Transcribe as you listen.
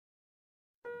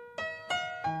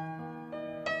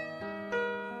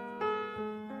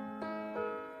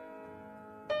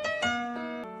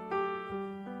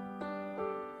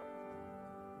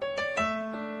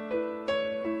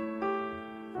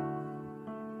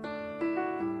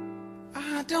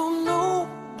I don't know,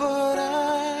 but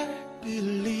I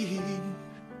believe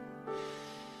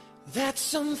that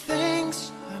some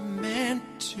things are meant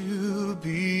to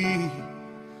be,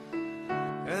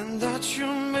 and that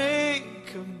you'll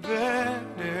make a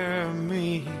better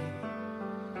me.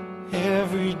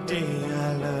 Every day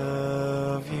I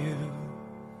love you.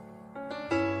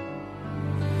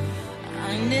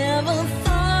 I never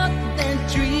thought that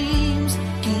dreams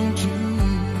came true,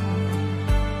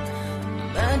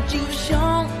 but you've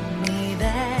shown me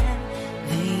that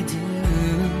they do.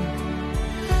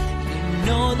 You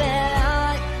know that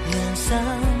I learn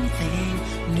something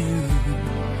new.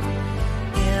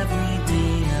 Every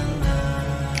day I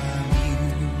love you.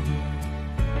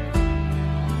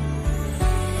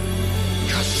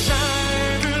 'Cause I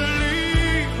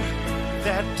believe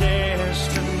that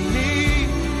destiny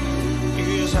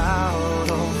is out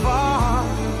of our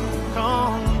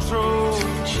control,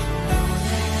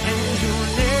 and you'll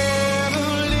never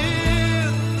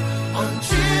live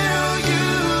until you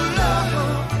love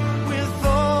with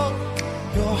all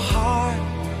your heart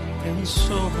and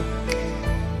soul.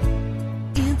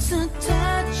 It's a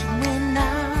touch when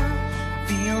I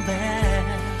feel bad.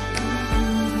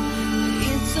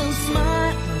 It's a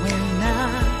smile when I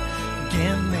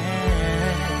get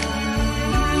mad.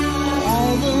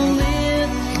 All the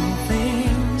little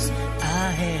things I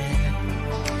had.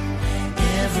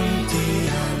 Every day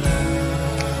I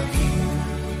love you.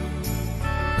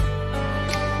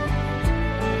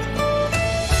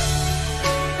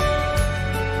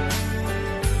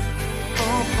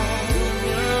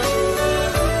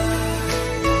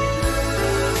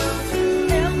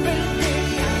 Every day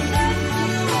I love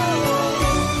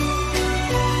you.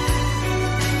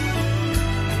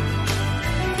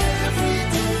 Every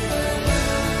day I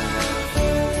love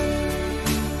you.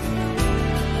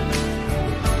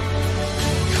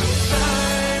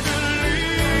 I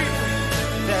believe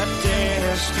that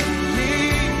destiny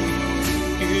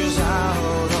is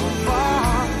out of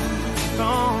our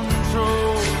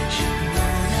control,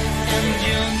 And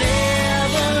you'll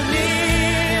never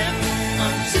live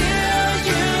until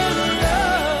you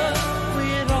love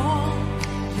with all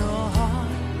your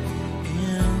heart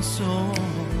and soul.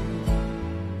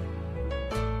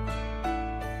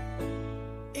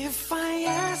 if I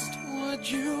asked, would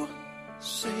you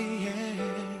say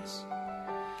yes?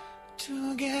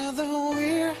 Together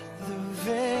we're the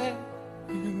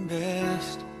very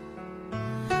best.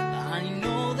 I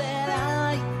know that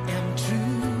I am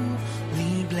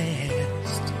truly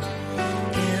blessed.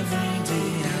 Every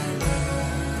day I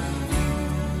love you.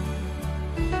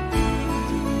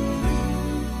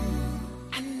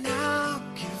 And I'll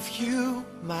give you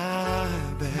my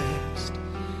best.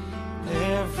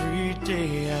 Every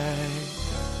day I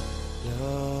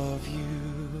love you.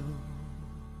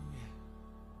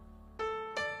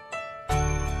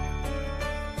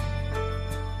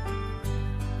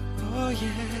 Oh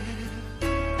yeah.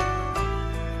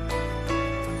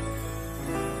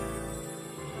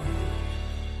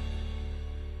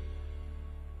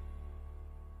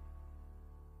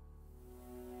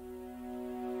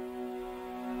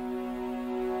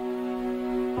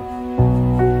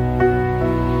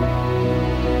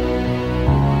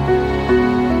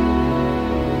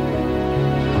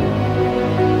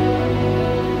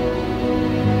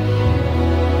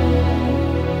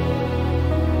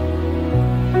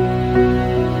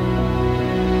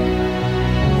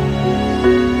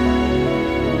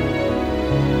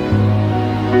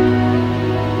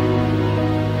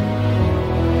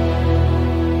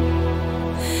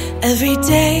 Every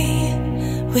day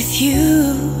with you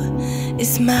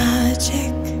is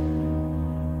magic.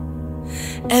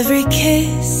 Every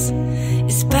kiss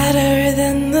is better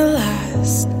than the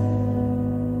last.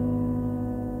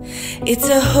 It's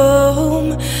a home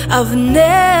I've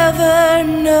never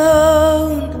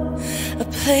known, a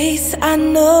place I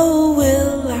know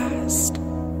will last.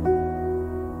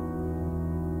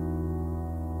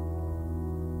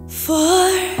 For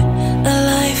a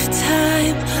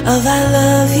lifetime of I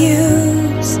love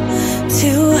yous,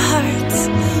 two hearts,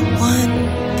 one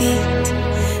beat.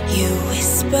 You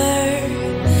whisper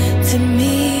to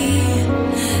me,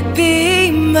 be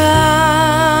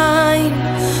mine.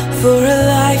 For a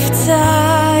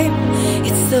lifetime,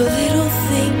 it's the little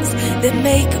things that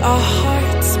make our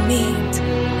hearts meet.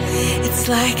 It's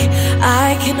like I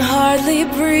can hardly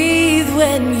breathe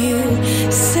when you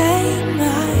say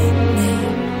my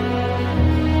name.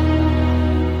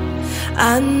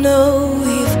 I know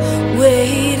we've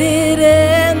waited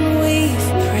and we've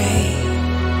prayed,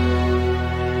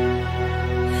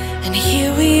 and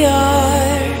here we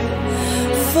are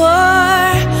for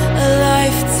a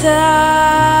lifetime.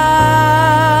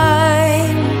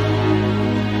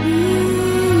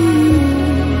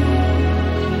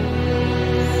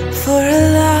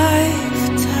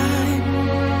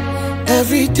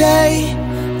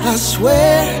 I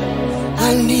swear I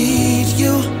need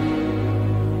you.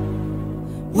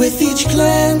 With each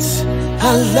glance,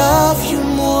 I love you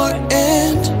more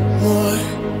and more.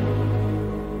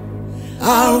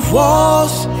 Our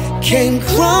walls came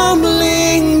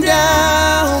crumbling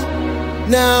down.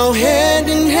 Now hand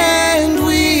in hand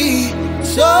we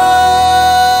soar.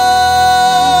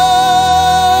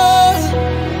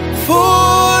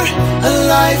 For a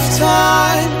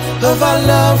lifetime of I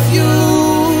love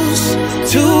yous,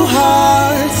 two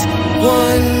hearts,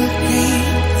 one beat.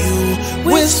 You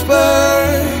whisper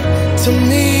to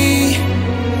me,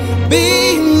 be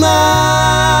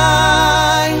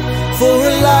mine. For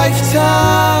a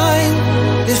lifetime,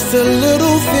 it's the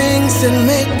little things that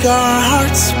make our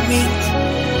hearts meet.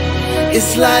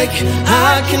 It's like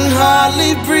I can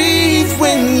hardly breathe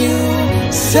when you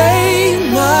say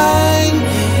my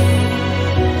name.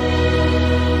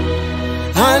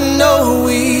 I know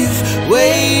we've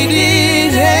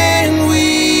waited and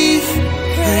we've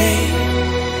prayed,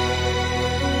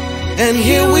 and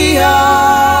here we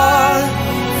are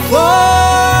for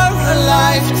a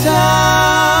lifetime.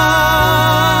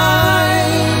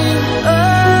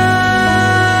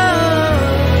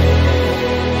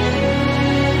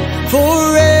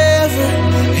 Forever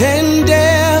and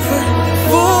ever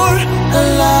for a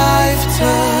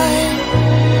lifetime.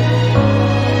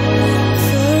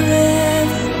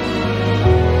 Forever,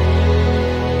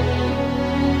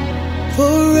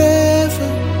 forever.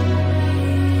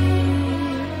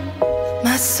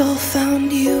 My soul found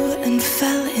you and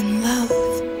fell in love.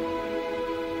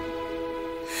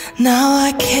 Now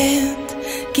I can't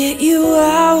get you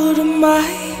out of my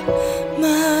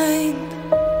mind.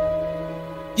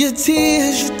 Your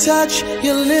tears, your touch,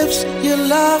 your lips, your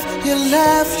love, your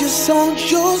laugh, your songs,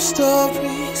 your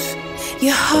stories.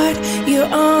 Your heart, your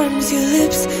arms, your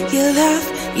lips, your laugh,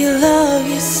 your love,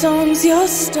 your songs, your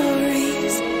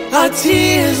stories. Our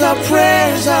tears, our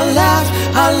prayers, our laugh,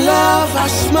 our love,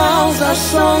 our smiles, our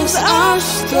songs, our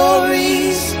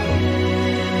stories.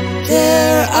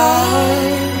 They're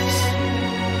ours.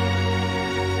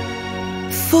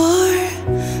 For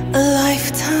a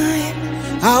lifetime,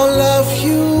 I'll love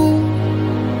you,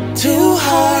 two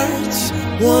hearts,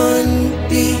 one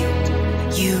beat.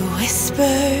 You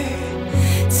whisper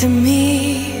to me,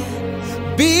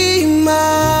 be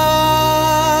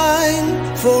mine.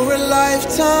 For a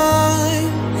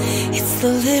lifetime, it's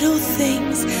the little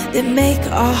things that make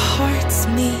our hearts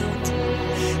meet.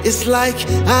 it's like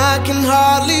I can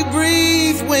hardly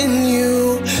breathe when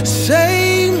you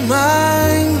say my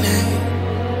name.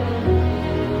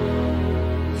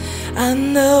 I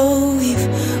know we've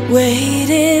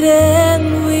waited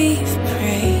and we've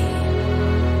prayed.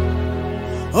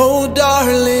 Oh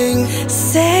darling,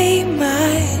 say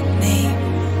my name.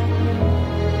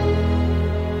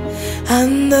 I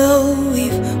know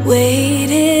we've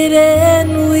waited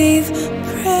and we've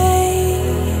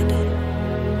prayed,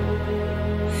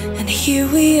 and here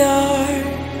we are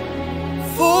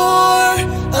for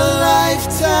a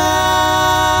lifetime.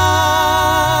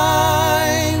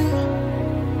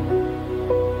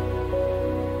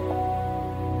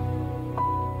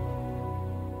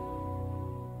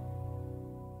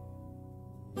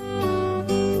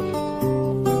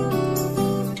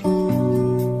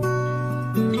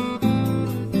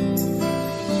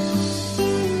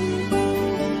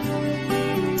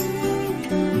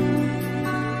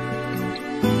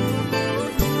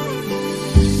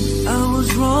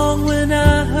 When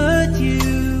I hurt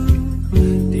you,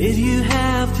 did you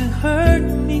have to hurt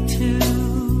me too?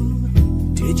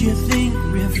 Did you think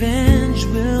revenge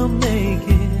will make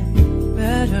it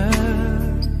better?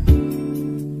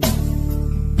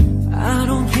 I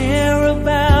don't care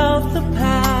about the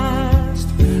past,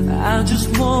 I just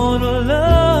want a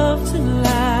love to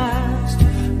last.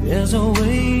 There's a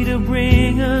way to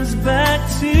bring us back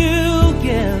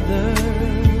together.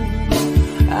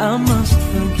 I must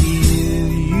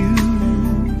forgive you,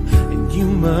 and you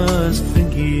must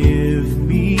forgive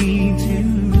me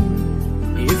too.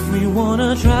 If we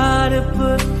wanna try to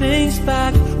put things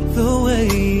back the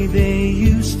way they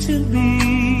used to be,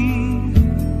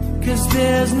 'cause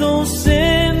there's no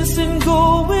sense in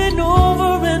going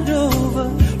over and over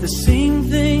the same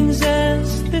things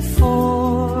as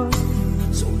before.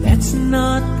 So let's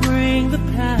not bring the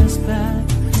past back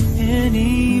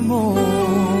anymore.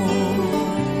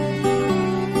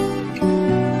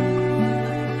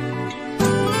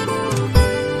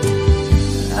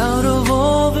 Out of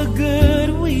all the good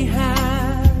we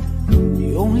had, you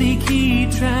only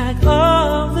keep track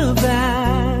of the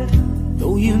bad.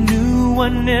 Though you knew I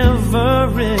never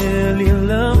really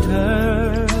loved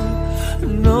her.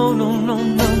 No, no, no,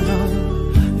 no, no.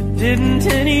 You Didn't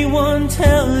anyone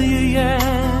tell you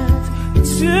yet?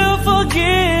 To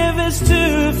forgive is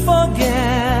to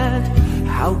forget.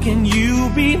 How can you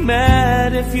be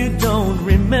mad if you don't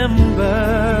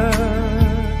remember?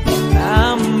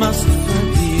 I must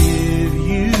forgive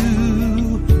you.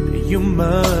 You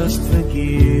must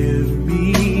forgive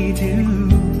me too.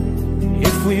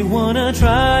 If we wanna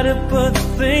try to put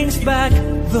things back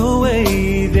the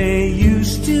way they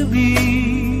used to be.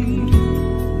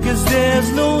 'Cause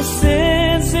there's no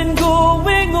sense in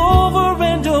going over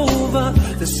and over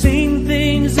the same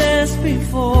things as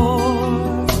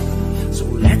before. So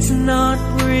let's not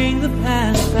bring the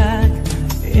past back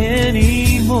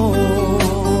anymore.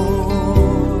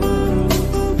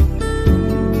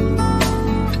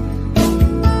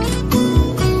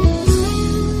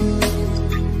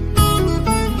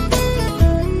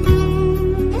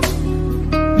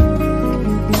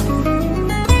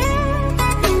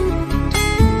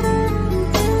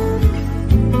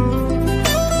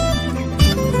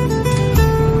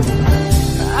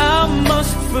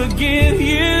 Forgive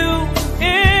you,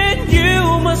 and you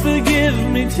must forgive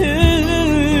me too.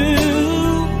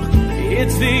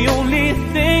 It's the only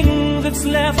thing that's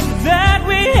left that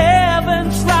we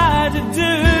haven't tried to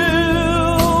do.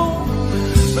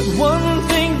 But one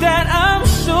thing that I'm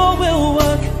sure will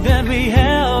work that we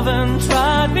haven't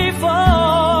tried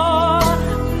before.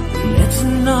 Let's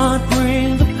not bring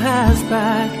the past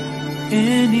back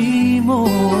anymore.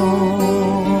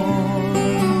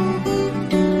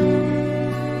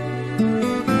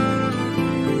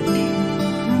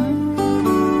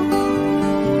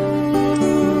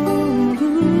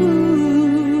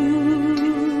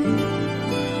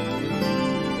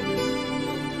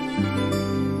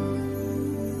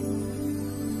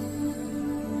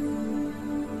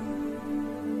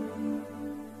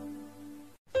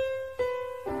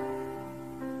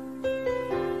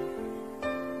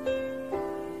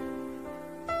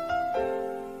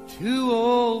 Two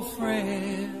old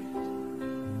friends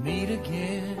meet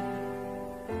again,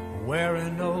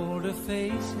 wearing older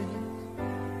faces,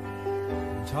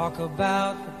 talk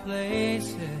about the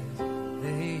places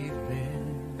they've been.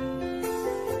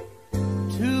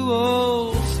 Two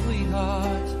old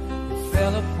sweethearts who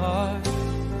fell apart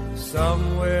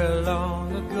somewhere long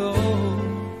ago.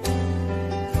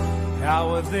 How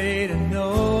were they to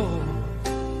know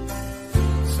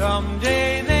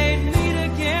someday they'd meet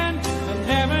again?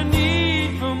 Have a need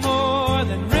for more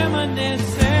than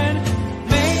reminiscing.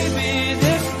 Maybe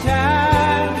this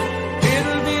time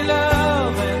it'll be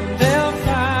love and they'll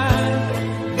find.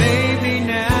 Maybe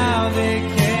now they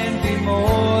can be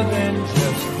more than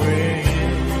just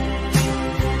friends.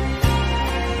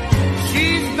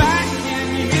 She's back in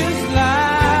his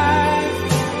life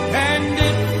and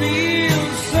it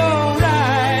feels so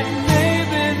right.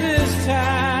 Maybe this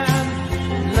time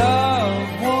love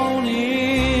won't end.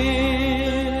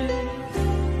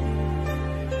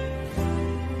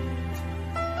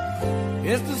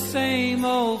 It's the same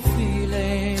old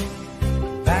feeling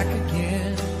back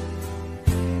again.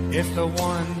 It's the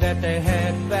one that they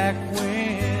had back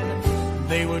when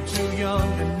they were too young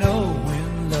to know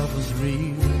when love was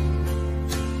real.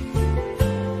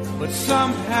 But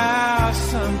somehow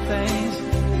some things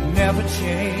never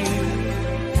change,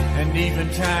 and even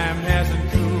time hasn't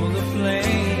cooled the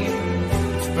flame.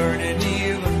 It's burning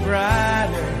even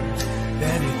brighter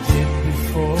than it did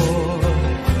before.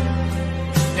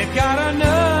 They've got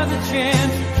another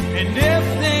chance, and if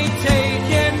they take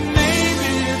it,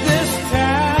 maybe this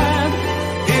time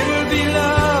it'll be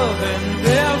love and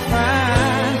they'll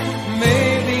find.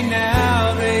 Maybe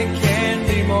now they can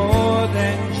be more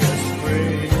than just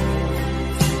friends.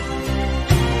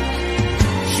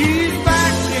 She's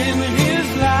back in his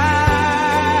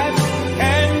life,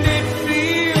 and it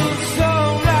feels so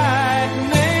right.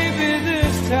 Maybe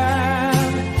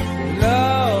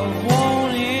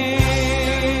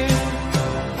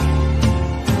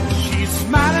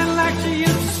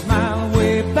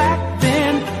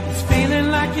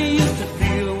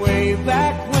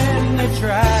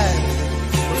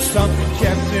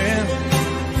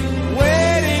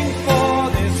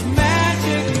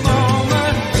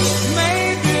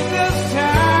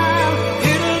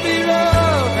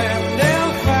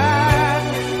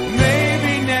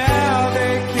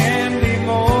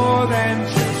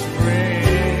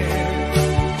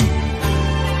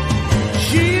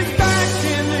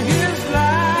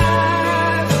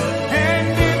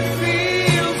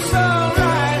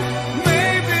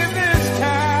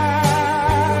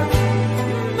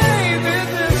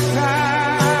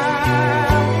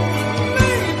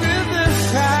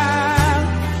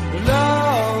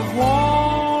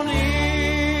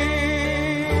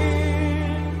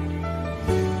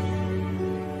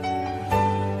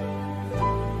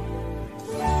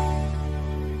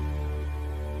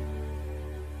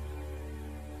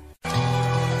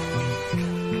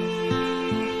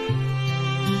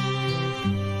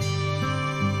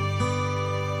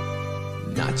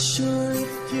sure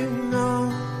if you know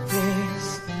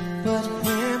this, but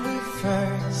when we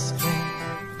first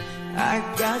met, I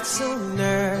got so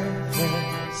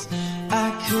nervous I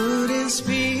couldn't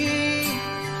speak.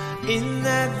 In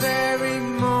that very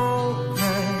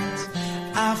moment,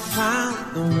 I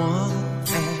found the one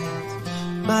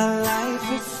and my life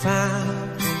had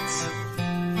found its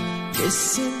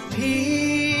missing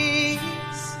piece.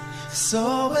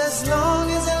 So as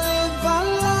long as I live, I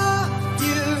love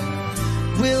you,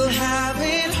 will have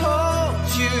it, hold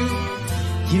you.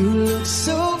 You look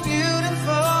so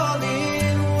beautiful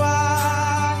in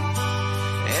white,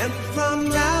 and from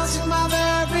now to my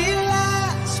very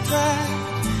last breath,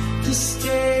 this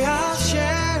day I'll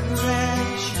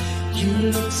cherish. You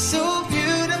look so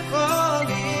beautiful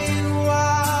in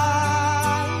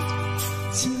white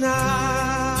tonight.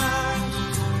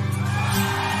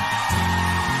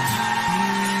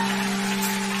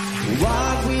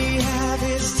 What we have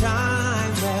is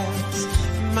timeless,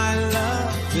 my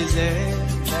love is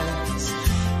endless,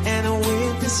 and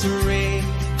with this ring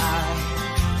I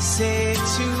say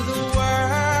to the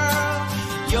world,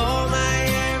 you're my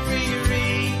every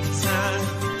reason,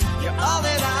 you're all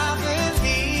that I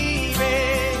believe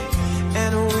in,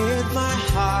 and with my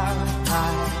heart I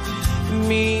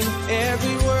mean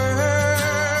every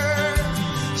word.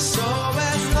 So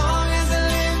as long as I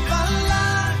live, I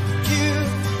love you,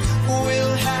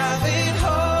 will have it,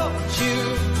 hold you.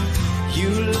 You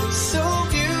look so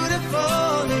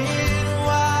beautiful in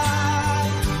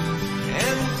white,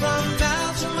 and from now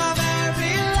to my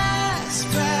very last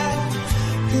breath,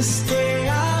 this day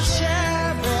I'll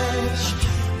cherish.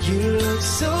 You look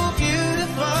so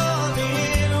beautiful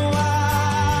in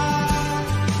white,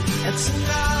 and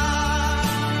tonight,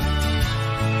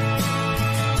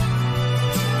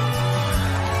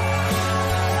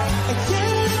 you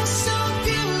look so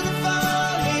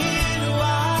beautiful in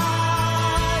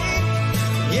white,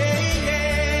 yeah,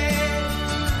 yeah.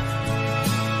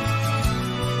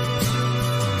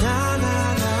 Na na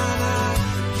na na,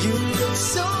 you look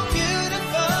so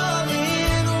beautiful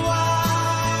in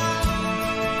white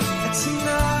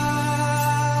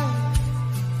tonight.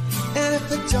 And if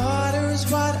the daughter is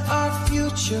what our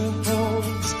future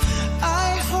holds,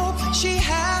 I hope she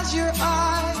has your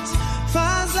eyes,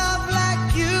 finds love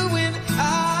like you and I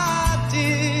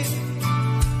did.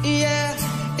 Yeah,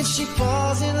 if she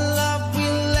falls in love,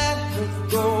 we'll let her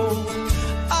go.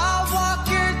 I'll walk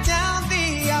her down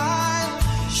the aisle.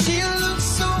 She looks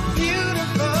so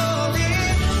beautiful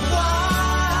in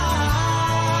white,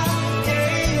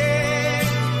 yeah, yeah.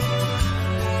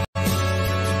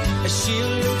 She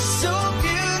looks so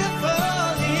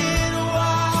beautiful in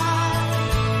white.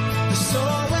 So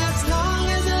as long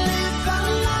as I live, I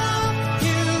love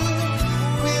you,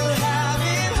 will have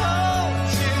it, hold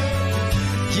you.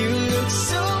 You look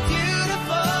so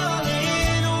beautiful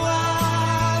in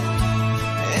white,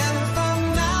 and from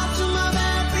now to my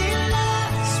very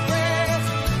last breath,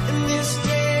 and this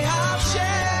day I'll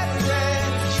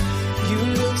cherish. You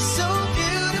look so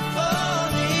beautiful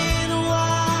in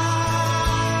white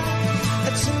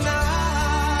tonight,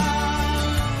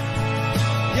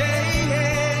 yeah,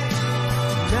 yeah.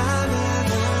 Na na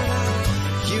na na,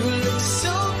 you look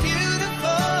so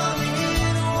beautiful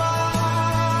in white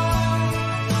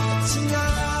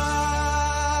tonight.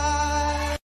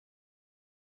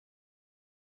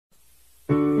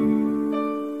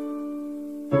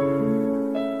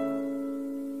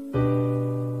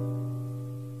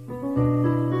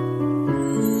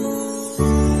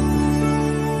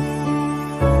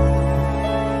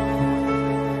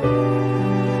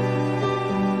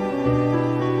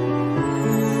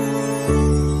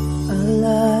 I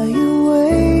lie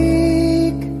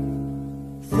awake,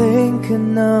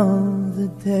 thinking of the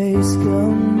days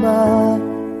gone by,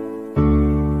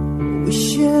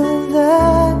 wishing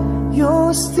that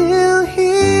you're still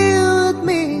here with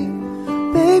me,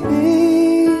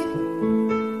 baby.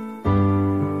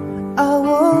 I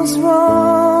was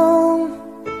wrong,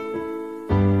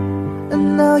 and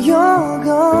now you're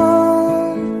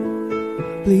gone.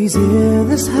 Please hear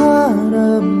this heart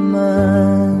of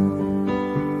mine.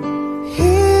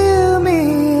 Hear me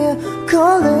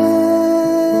calling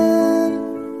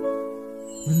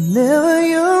whenever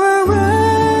you're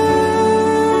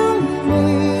around me.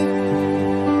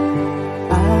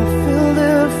 I feel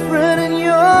different in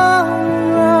your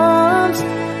arms,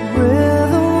 with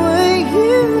the way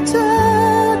you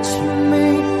touch me.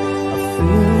 I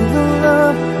feel the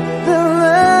love that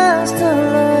lasts a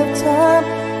lifetime.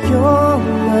 Your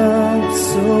love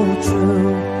so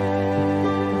true,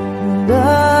 and I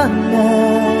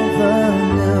never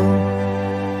knew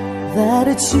that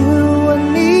it's you I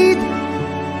need.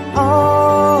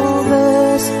 All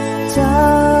this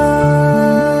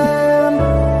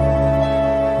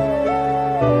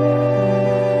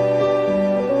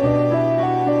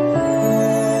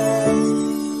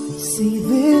See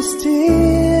these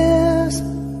tears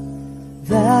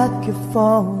that keep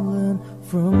falling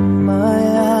from my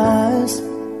eyes,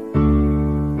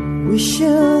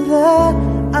 wishing that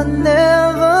I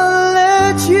never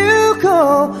let you go,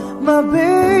 my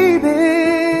baby.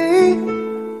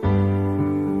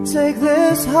 Take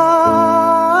this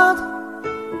heart,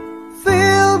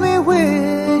 fill me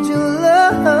with your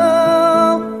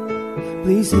love.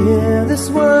 Please hear these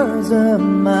words of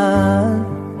mine.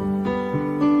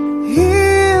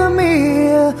 Hear me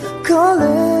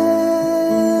calling.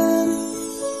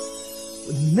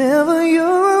 Whenever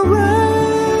you're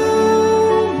around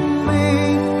me,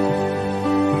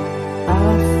 I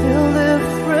feel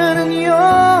different in your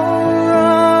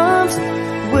arms.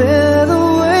 With the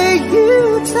way you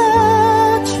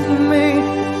touch me,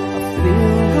 I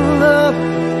feel the love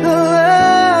that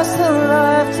lasts a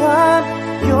lifetime.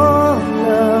 Your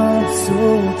love so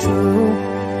true,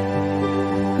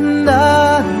 and I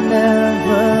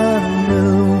never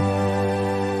knew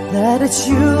that it's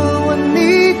you I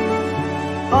need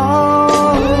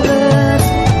all this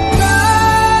time.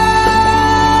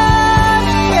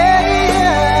 Yeah,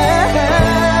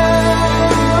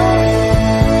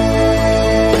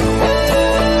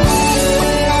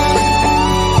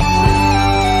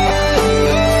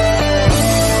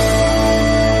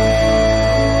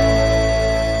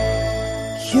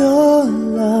 your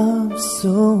love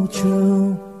so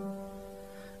true,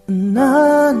 and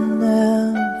I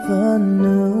never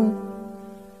knew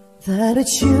that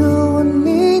it's you I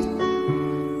need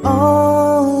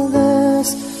all this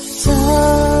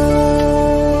time.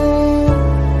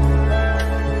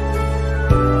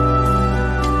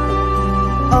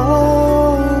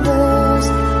 All this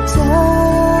time.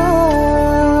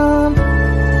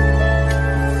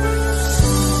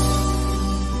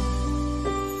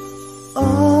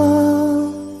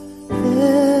 All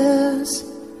this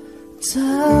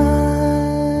time.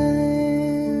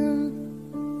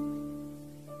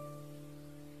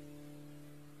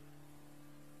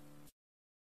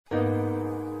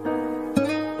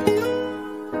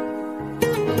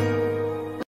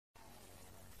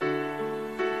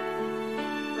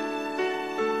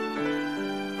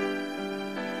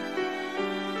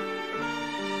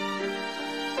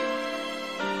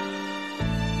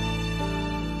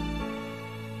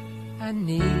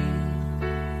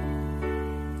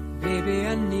 Baby,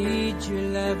 I need your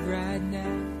love right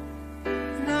now.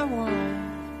 And I want,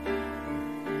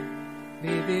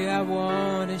 baby, I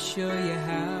want to show you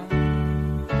how.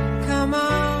 Come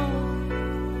on,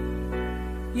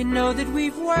 you know that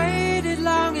we've waited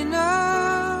long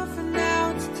enough, and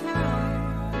now it's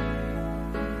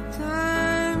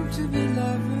time to be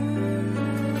lovers.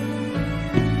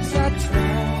 I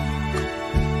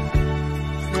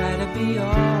try to be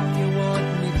all you want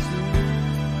me to.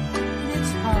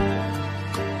 It's hard,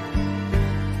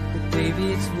 but baby,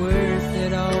 it's worth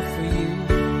it all for you.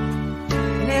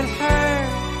 And it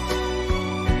hurts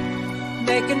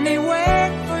making me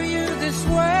wait for you this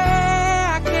way.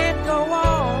 I can't go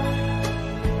on,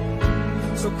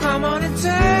 so come on and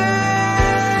take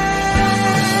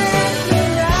me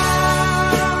now.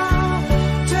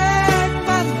 Take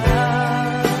my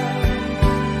love,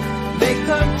 make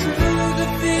come true the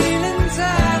feelings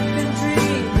I've been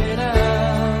dreaming of.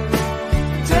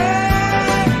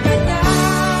 Take me now,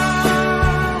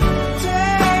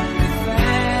 take me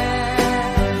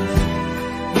fast.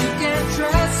 You can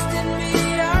trust in me,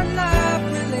 our love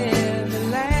will live and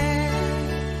last.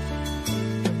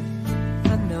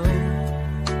 I know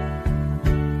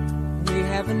we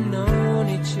haven't known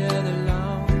each other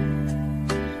long,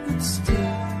 but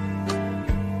still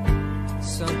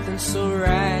something so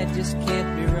right just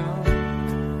can't be wrong.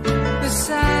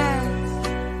 Besides,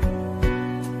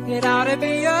 it ought to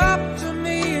be up to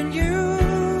me and you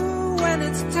when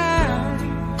it's time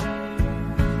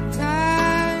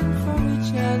for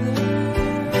each other.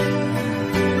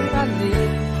 I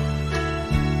live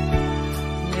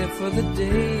for the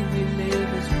day we live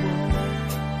as one.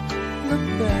 Look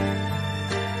back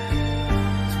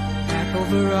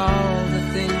over all the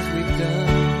things we've done.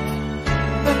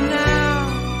 But now,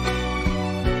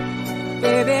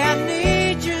 baby, I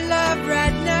need your love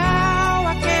right now.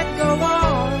 I can't go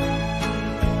on,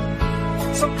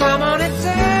 so come on and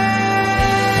take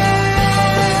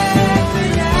me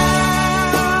now.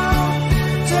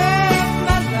 Take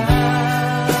my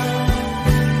love,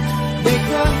 make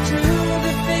come true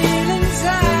the feelings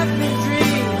I've been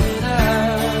dreaming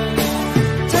of.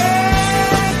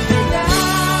 Take me now,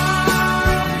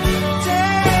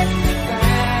 take me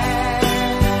fast.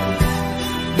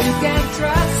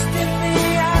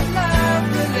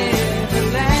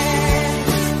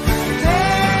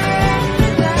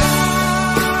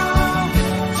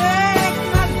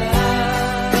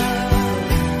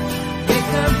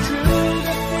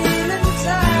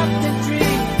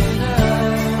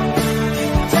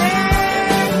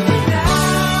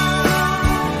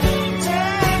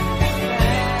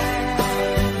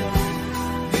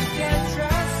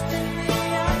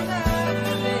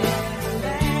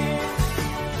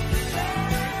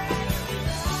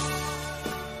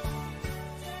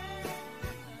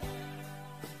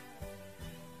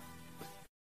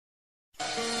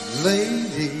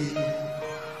 Lady,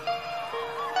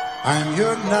 I'm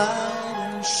your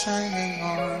knight in shining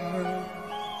armor,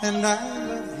 and I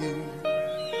love you.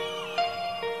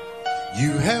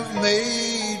 You have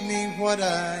made me what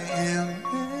I am.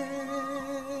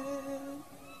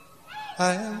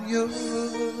 I am yours.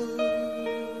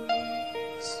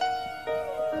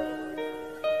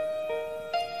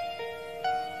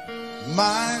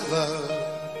 My love,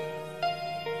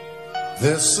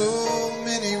 there's so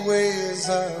many ways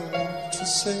I want to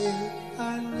say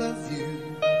I love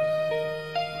you.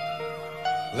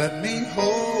 Let me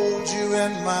hold you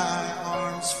in my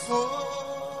arms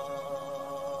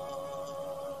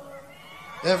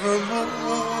forevermore.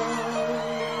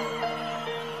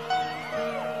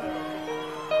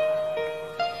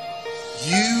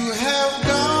 You have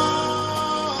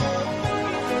gone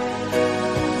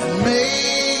and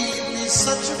made me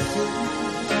such a fool.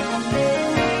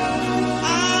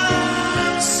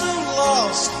 I'm so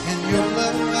lost in your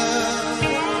love,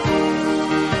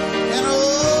 and oh,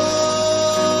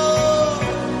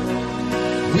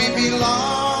 we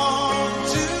belong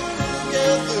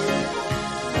together.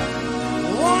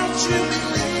 Won't you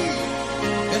believe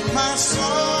in my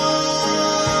song?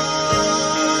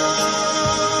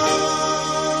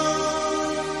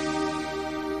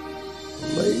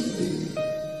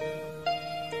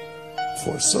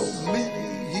 For so many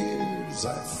years I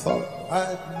thought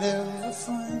I'd never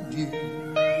find you.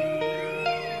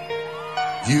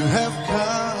 You have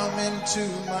come into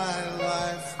my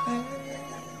life and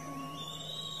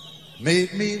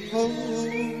made me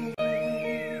whole.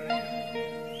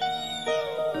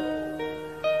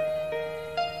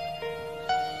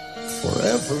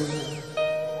 Forever,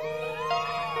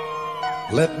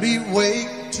 let me wait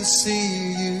to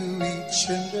see you each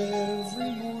and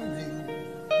every morning.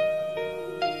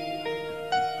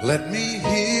 Let me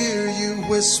hear you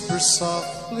whisper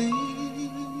softly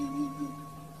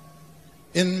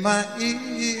in my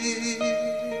ear.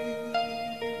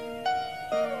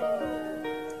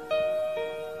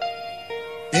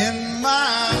 In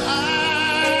my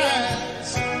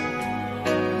eyes,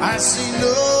 I see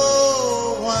no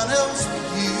one else but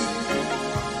you.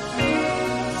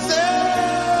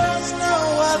 There's no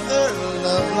other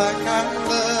love like I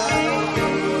love.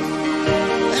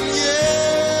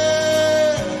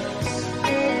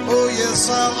 Yes,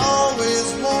 I'll always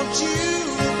want you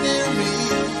near me.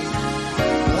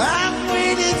 I've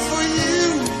waited for you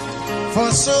for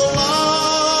so long.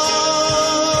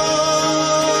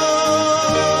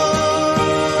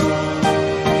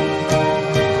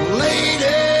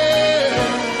 Lady,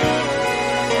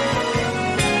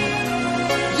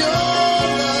 your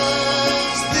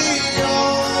love's the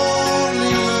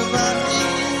only love I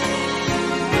need.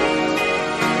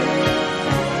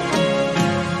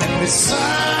 And besides,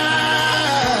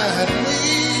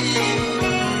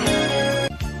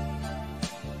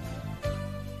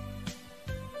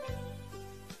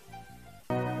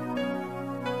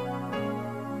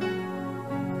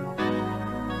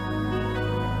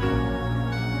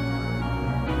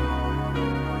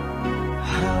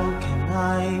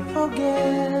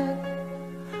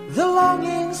 the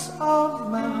longings of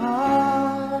my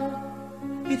heart.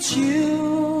 It's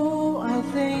you I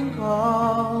think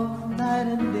of night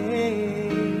and day.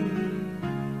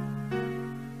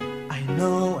 I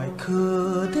know I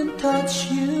couldn't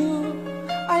touch you,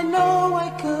 I know I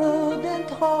couldn't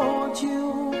hold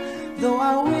you, though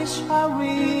I wish I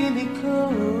really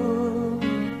could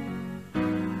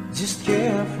just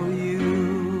care for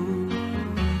you.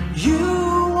 You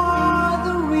are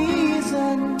the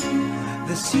reason,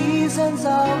 the seasons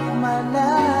of my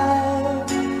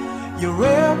life. You're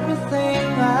everything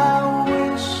I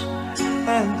wish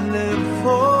and live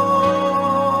for.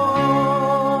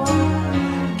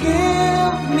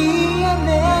 Give me an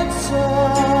answer,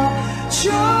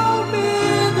 show me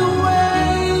the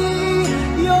way.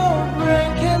 You're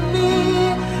breaking me,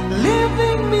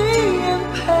 leaving me in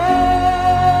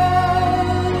pain.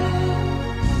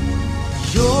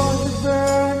 You're the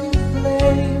burning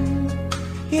flame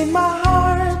in my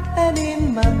heart and in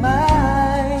my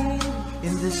mind.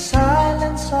 In the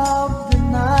silence of the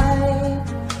night,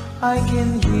 I can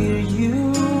hear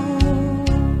you.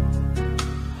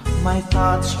 My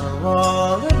thoughts are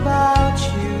all about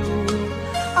you,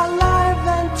 alive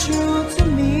and true to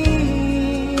me.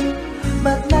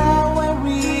 But now I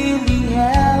really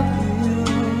have you,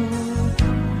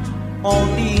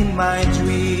 only in my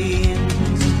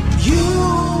dreams. You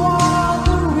are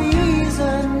the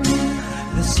reason,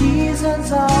 the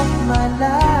seasons of my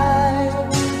life.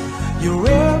 You're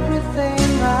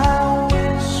everything I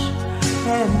wish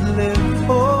and live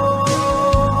for.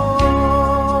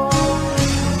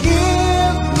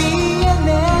 Give me an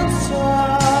answer.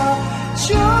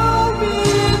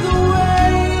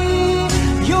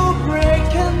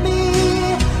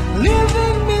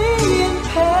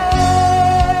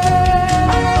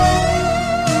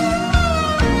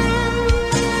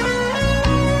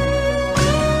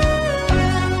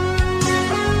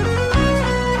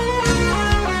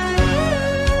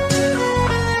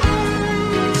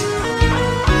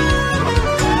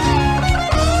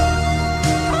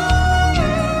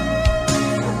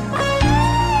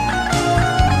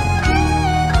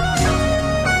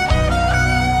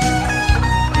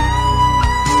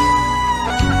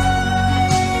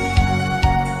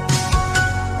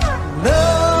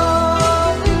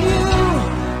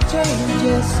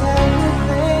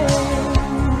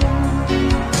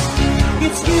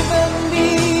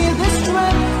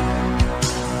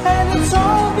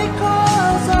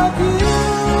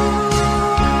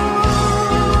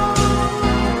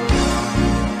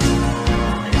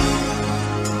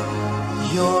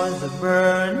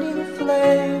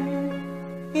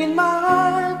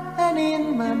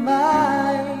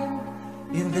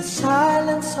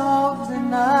 silence of the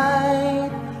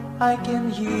night, I can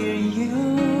hear you.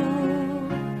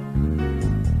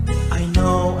 I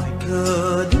know I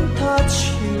couldn't touch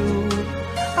you,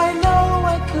 I know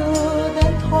I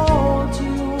couldn't hold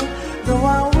you, though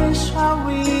I wish I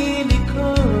really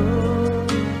could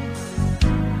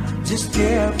just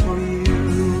care for you.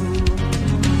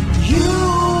 You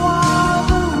are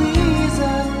the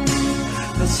reason,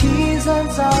 the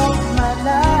seasons of my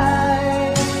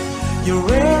life.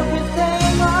 You're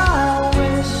everything I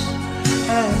wish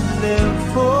and live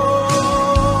for.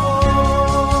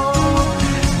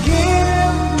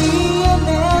 Give me an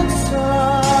answer,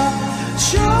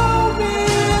 show me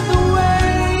the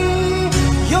way.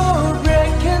 You're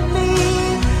breaking me,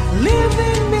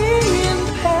 leaving me in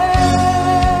pain.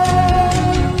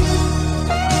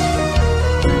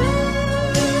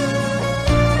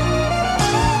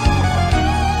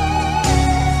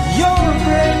 You're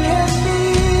breaking me,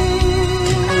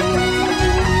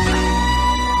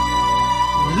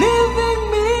 leaving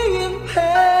me in pain.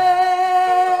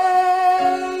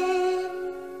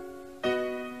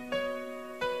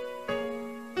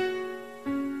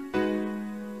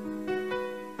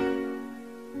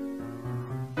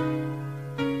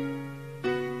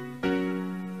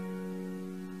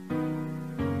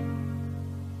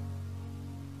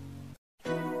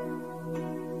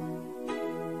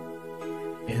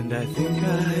 And I think I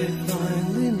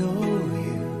finally know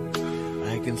you.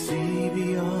 I can see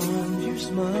beyond your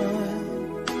smile.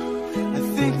 I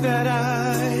think that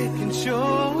I can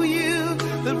show you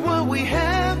that what we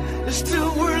have is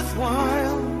still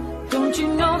worthwhile. Don't you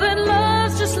know that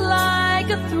love's just like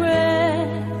a thread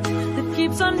that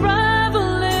keeps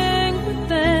unraveling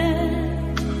within?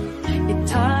 It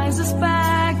ties us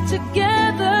back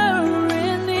together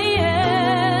in the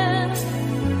end.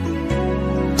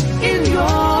 In your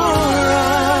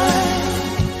eyes,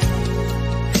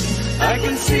 I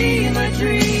can see my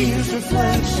dreams'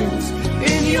 reflections.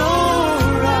 In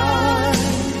your eyes,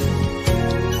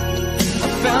 I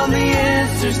found the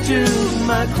answers to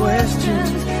my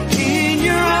questions. In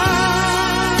your eyes,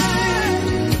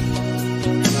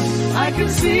 I can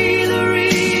see the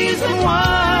reason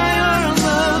why our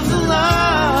love's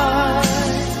alive.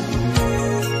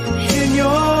 In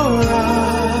your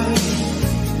eyes,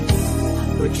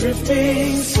 we're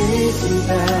drifting safely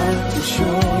back to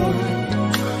shore.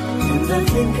 And I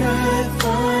think I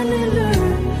finally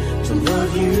learned to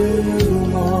love you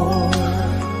more.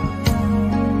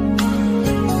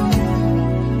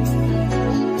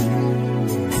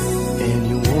 And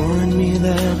you warned me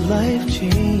that life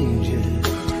changes,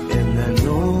 and that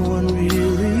no one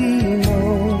really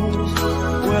knows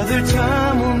whether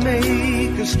time will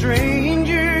make us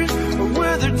strangers or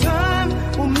whether time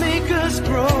will make us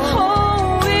grow.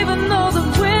 Oh, even though the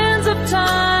winds of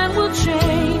time will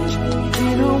change,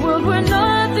 in a world where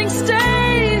nothing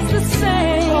stays the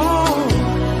same. Oh,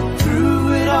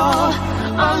 through it all,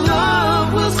 our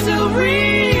love will still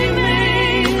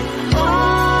remain.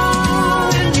 Oh,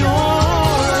 in your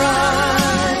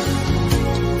eyes,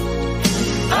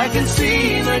 I can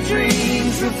see my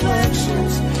dreams'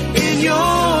 reflections. In your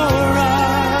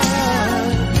eyes,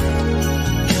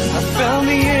 I found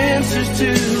the answers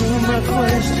to my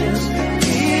questions.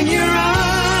 In your eyes,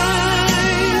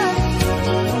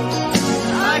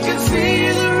 I can see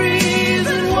the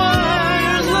reason why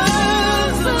our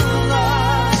love's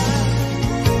alive.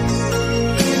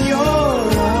 In your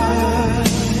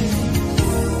eyes,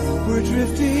 we're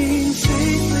drifting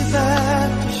safely back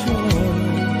to shore.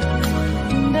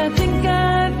 And I think I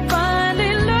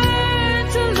finally learned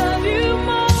to love you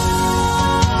more.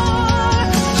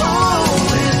 Oh,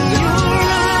 in your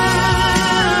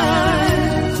eyes,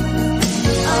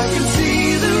 I can see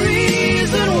the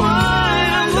reason why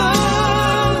our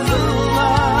love's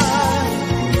alive.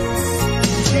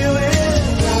 Till it's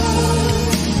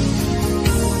light,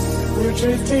 we're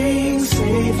drifting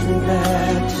safely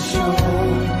back to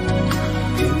shore.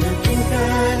 And I think I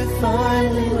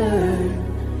finally learned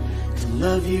to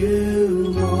love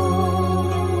you more.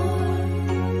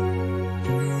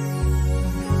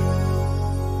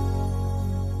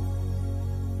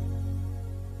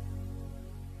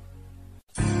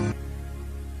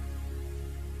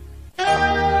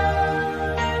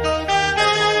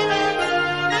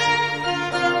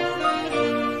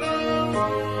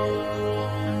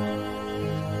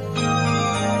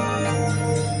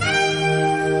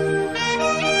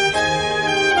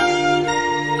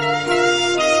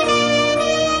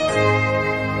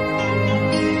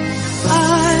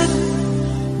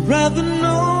 Rather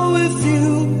know if you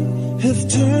have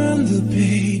turned the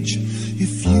page,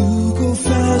 if you go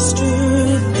faster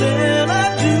than I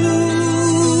do.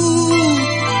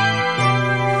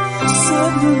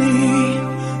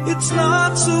 suddenly it's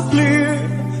not so clear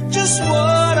just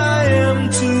what I am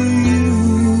to you.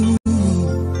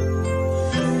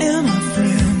 Am I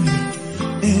friend?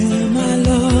 Am I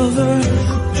lover?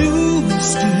 Do we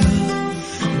still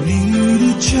need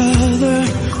each other?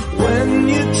 When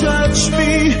you touch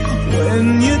me,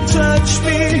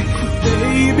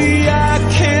 baby, I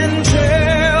can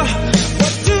tell.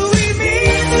 What do we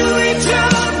mean to each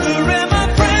other? Am I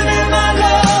friend? Am I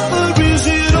lover? Is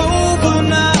it over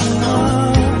now?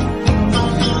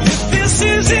 If this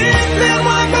is it, then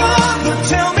why bother?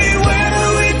 Tell me, where do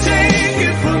we take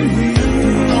it from here?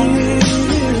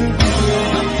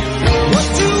 What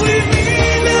do we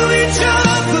mean to each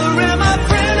other? Am I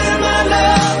friend? Am I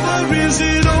lover? Is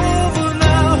it over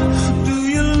now? Do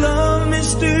you love me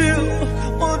still,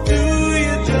 or do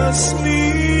you just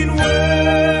mean well?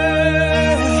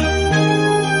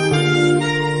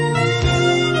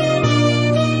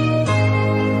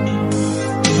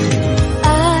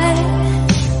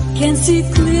 I can see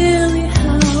clearly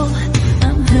how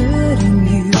I'm hurting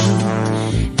you.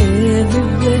 Every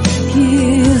breath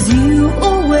gives you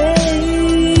away.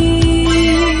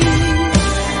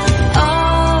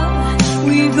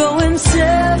 We go in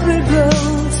separate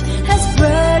roads as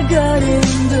pride got in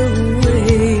the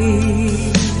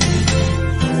way.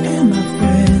 Am I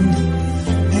friend?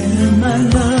 Am I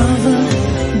lover?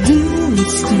 Do we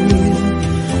still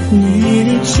need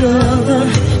each other?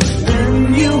 When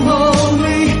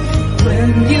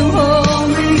you hold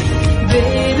me,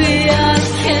 baby, I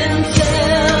can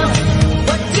tell.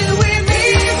 What do we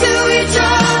mean to each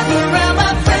other? Am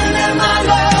I friend? Am I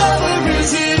lover?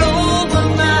 Is it over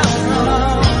now?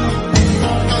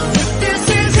 If this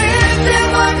is it, then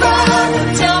why bother?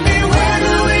 Tell me, where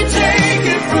do we take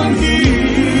it from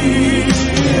here?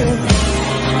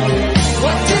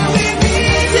 What do we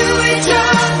mean to each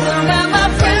other? Am I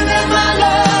friend? Am I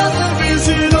lover? Is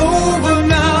it over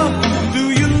now? Do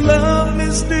you love me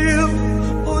still,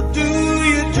 or do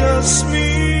you just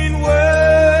mean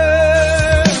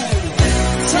well?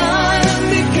 Time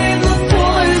became a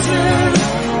poison,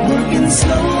 working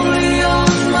slowly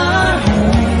on my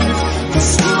heart,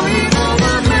 destroying all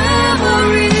my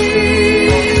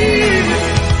memories.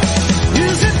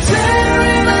 Is it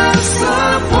tearing us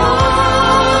apart?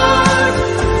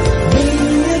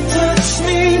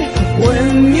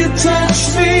 When you touch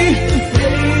me,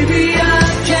 baby, I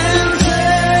can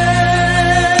tell.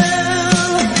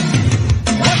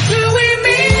 What do we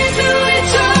mean to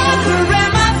each other?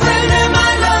 Am I friend? Am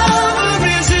I lover?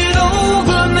 Is it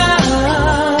over now?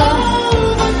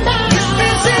 If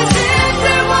this is it,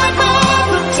 then why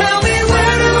bother? Tell me,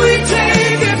 where do we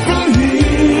take it from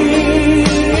here?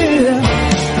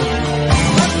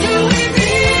 What do we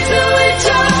mean to each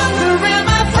other? Am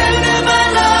I friend? Am I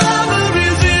lover?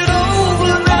 Is it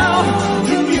over now?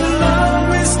 Do you love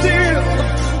me still,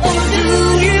 Or do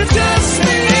you just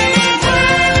mean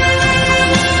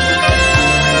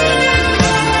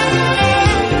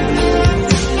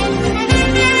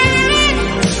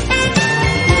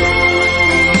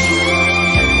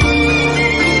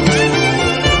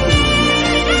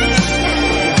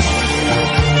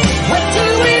What do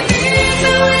we mean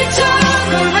to each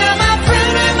other? Am I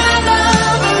friend? Am I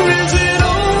lover? is it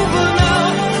over now?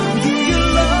 Do you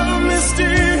love me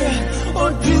still, or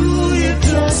do you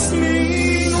just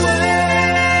mean well?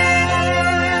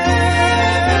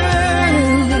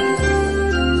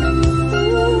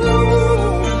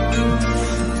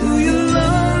 Do you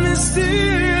love me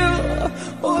still,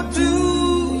 or do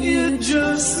you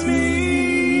just mean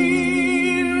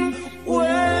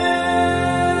well?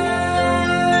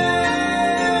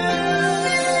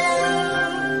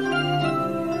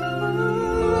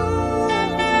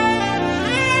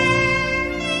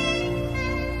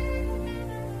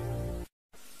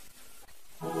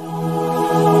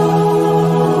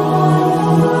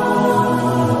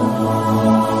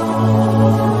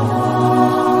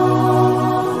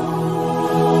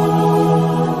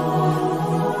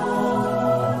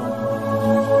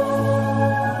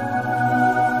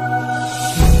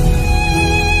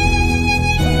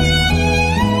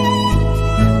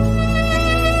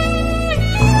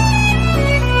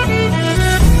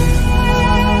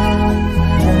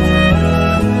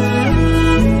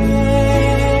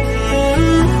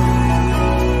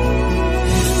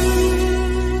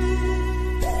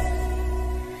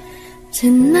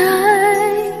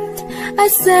 Tonight I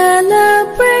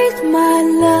celebrate my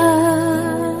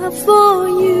love for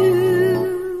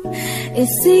you. It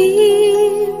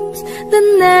seems the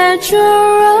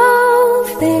natural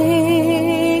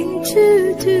thing to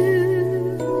do.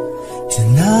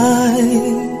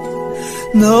 Tonight,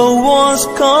 no one's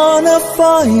gonna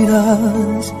fight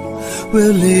us.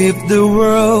 we'll leave the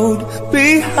world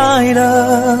behind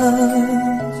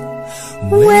us.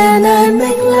 When I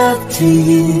make love to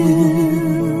you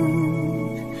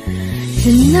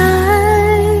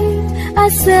tonight, I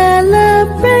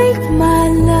celebrate my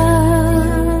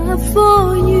love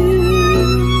for you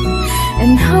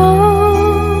and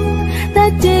hope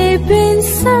that deep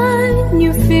inside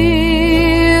you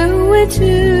feel it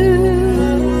too.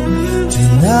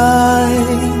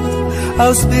 Tonight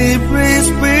our spirits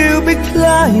will be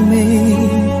climbing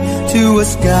to a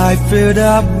sky filled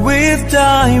up with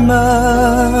diamonds.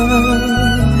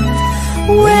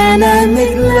 When I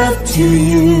make love to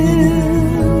you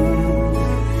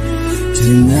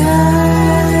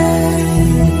tonight,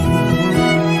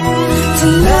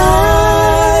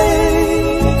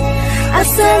 Tonight I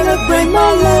celebrate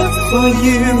my love for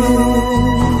you,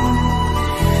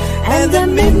 and the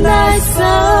midnight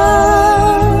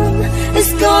sun is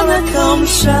gonna come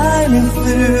shining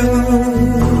through.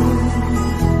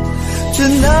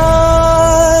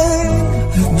 Tonight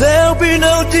there'll be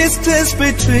no distance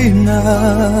between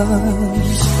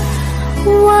us.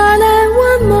 What I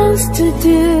want most to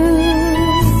do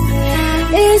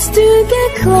is to get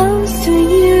close to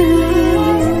you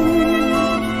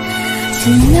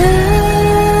tonight.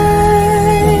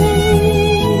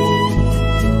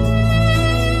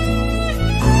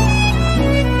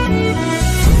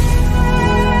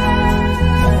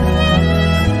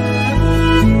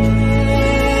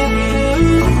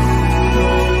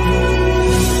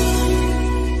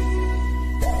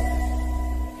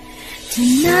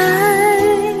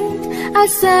 Tonight I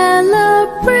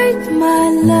celebrate my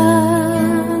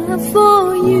love for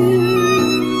you,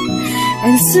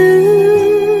 and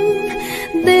soon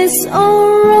this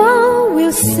aurora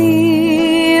will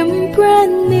seem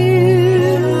brand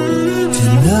new.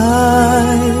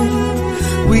 Tonight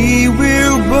we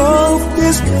will both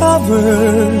discover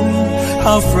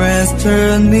how friends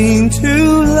turn into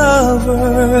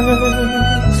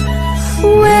lovers.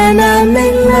 When I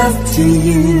make love to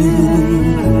you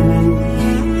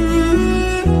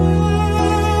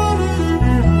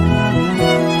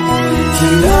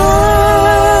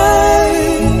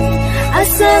tonight, I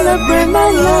celebrate my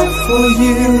love for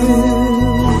you,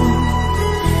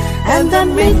 and the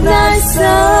midnight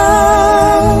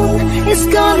sun is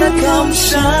gonna come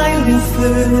shining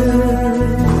through.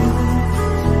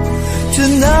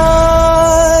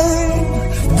 tonight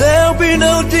there'll be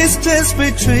no distance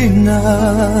between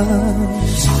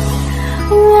us.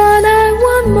 What I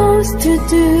want most to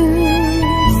do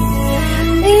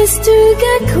is to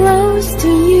get close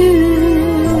to you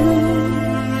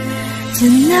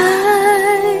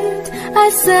tonight. I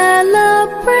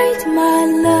celebrate my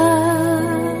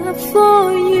love for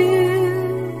you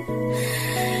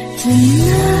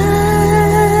tonight.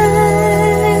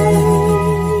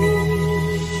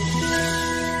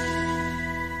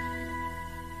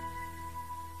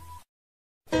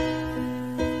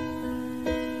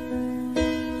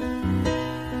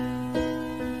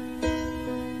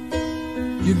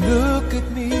 You look at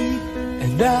me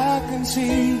and I can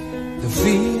see the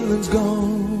feeling's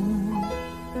gone.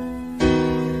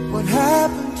 What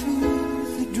happened to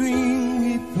the dream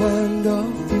we planned our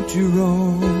future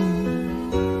on?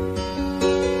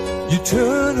 You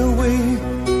turn away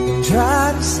and try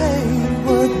to say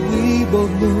what we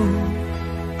both know,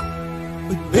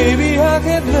 but baby I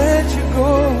can't let you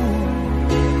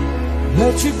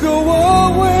go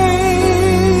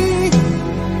away.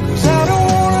 'Cause I don't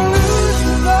wanna lose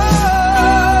your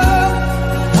love.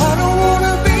 I don't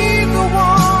wanna be the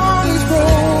one who's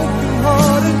broken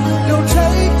hearted. Don't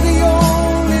take the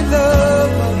only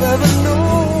love I've ever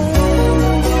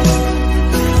known.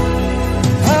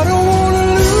 I don't wanna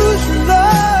lose your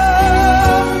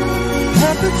love.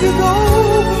 How could you go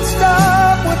and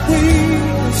stop what we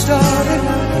started?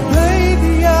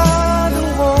 Baby, I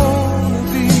don't wanna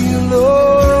be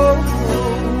alone.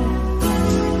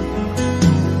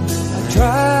 I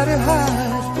try to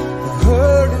hide the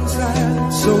hurt inside,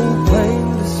 so plain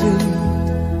to see.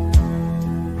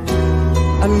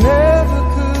 I never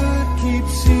could keep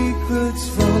secrets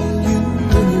from you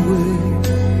anyway.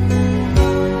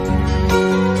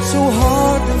 So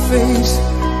hard to face,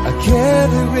 I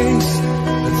can't erase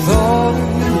the thought of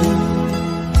you.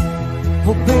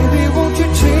 Oh baby, won't you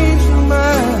change your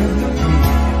mind?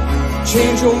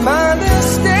 Change your mind and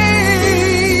stay.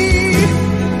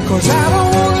 'Cause I don't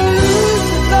wanna lose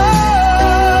your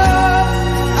love.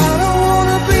 I don't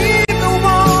wanna be the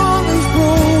one who's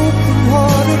broken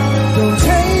hearted. Don't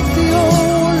take the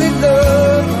only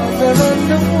love I've ever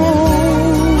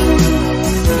known.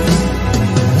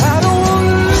 I don't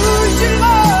wanna lose your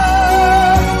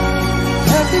love.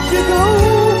 How could you go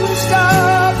and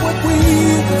stop what we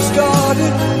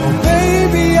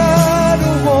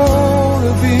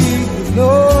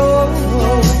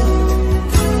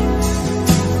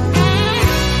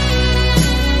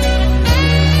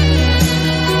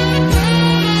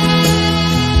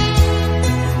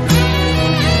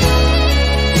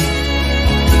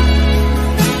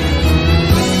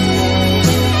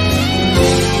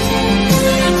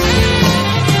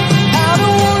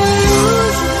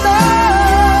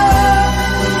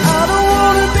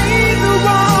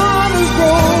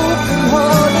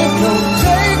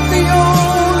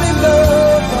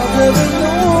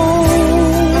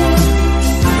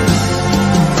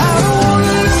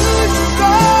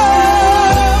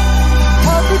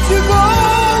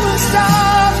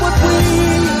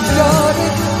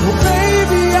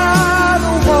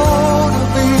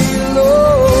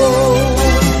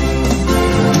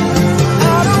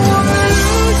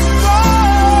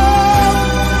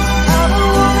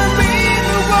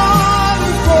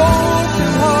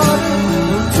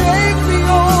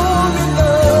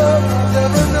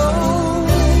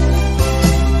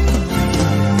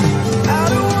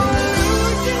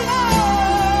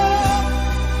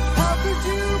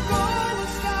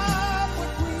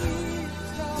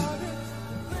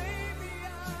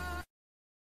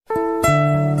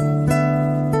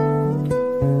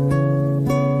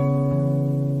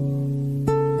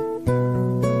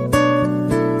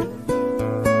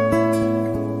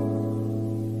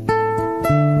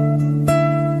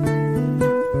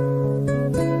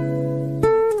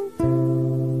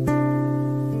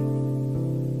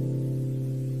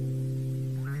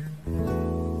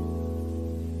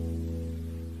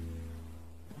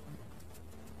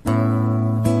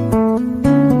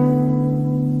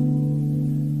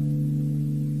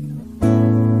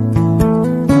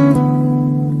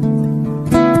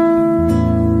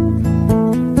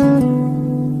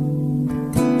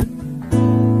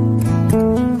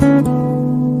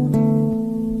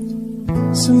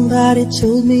Somebody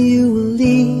told me you were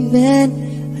leaving,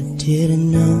 I didn't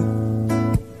know.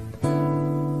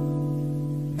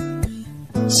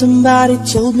 Somebody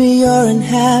told me you're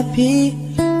unhappy,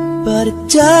 but it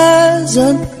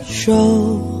doesn't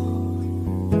show.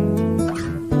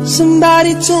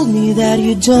 Somebody told me that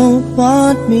you don't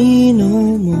want me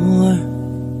no more.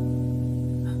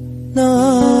 No.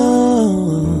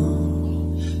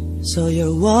 So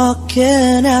you're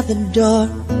walking out the door.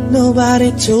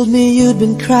 Nobody told me you'd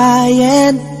been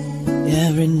crying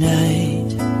every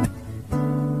night.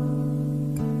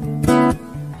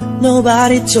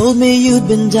 Nobody told me you'd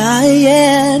been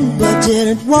dying, but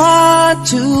didn't want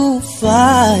to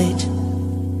fight.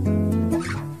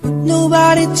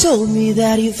 Nobody told me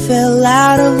that you fell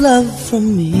out of love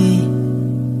from me.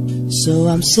 So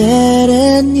I'm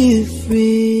setting you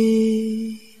free.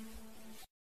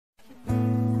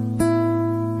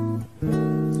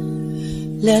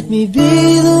 Let me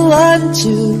be the one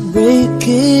to break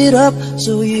it up,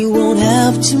 so you won't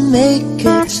have to make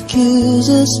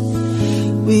excuses.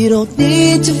 We don't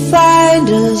need to find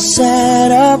a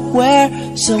setup where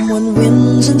someone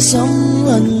wins and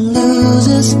someone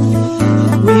loses.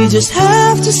 We just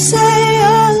have to say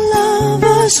our love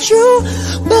was true,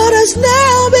 but has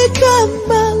now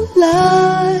become a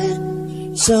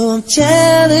lie. So I'm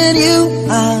telling you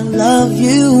I love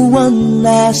you one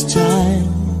last time,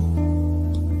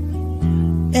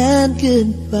 and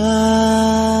goodbye.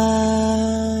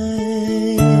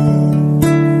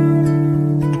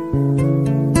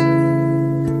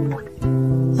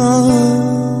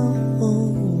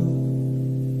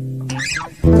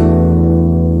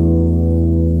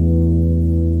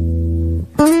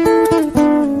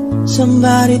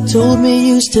 Somebody told me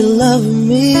you still love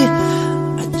me. I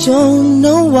don't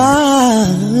know why.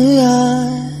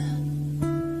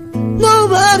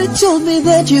 Nobody told me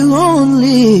that you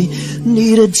only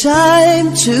needed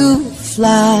time to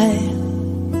fly.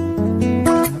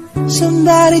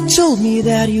 Somebody told me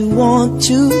that you want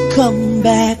to come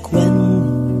back when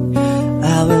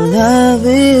our love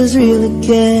is real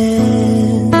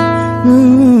again.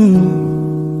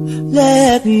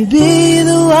 Let me be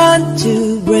the one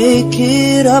to break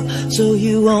it up, so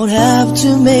you won't have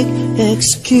to make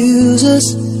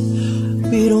excuses.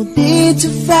 We don't need to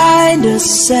find a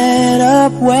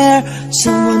setup where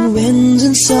someone wins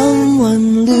and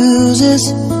someone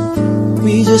loses.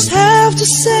 We just have to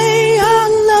say our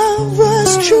love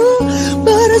was true,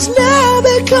 but has now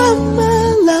become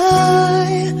a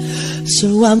lie.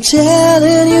 So I'm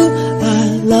telling you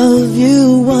I love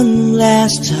you one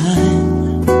last time,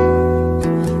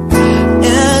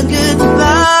 and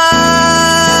goodbye.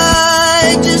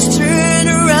 Just turn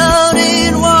around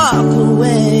and walk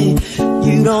away.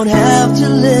 You don't have to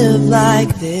live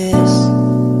like this.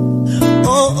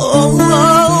 Oh, oh,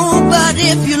 oh, but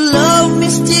if you love me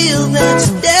still, then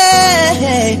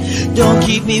stay. Don't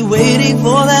keep me waiting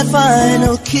for that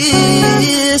final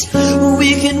kiss.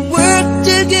 We can work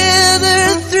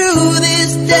together through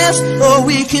this test, or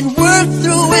we can work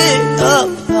through it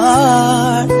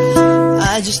apart.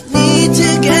 I just need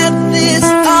to get this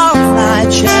off my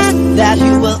chest, that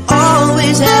you will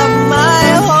always have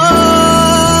my heart.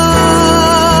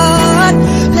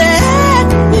 Let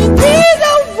me be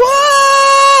the one.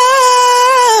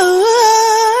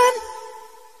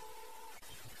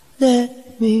 Let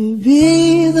me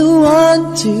be the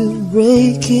one to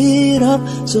break it up,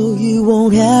 so you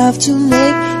won't have to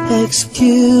make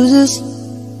excuses.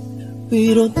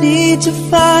 We don't need to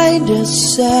find a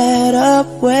setup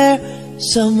where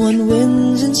someone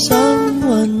wins and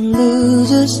someone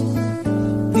loses.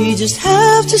 We just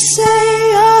have to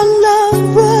say our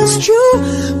love was true,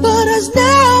 but has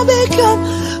now become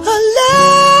a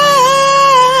lie.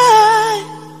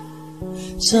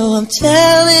 So I'm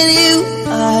telling you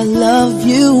I love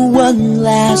you one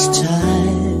last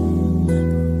time,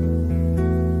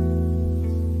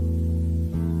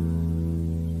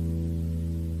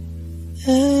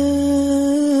 and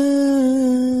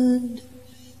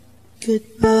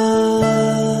goodbye.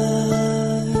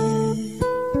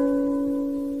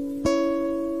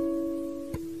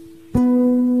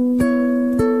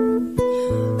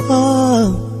 Oh,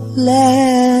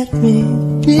 let me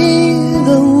be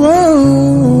the one.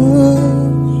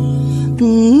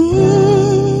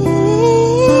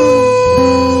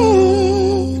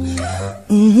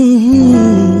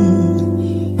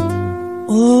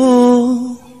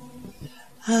 Oh,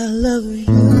 I love you.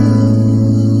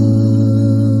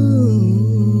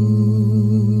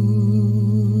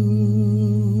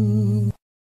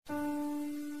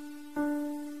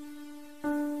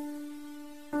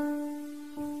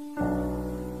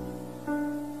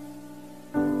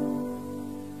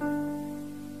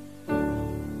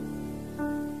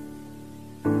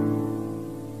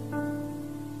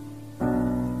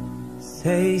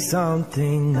 Say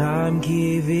something, I'm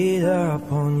giving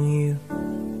up on you.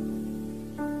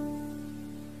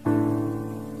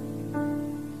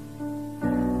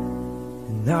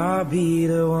 And I'll be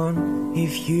the one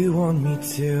if you want me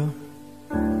to.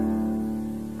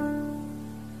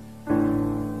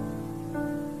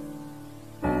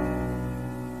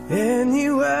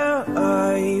 Anywhere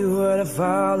I would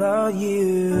follow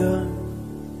you.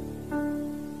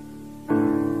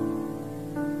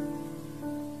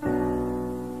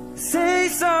 Say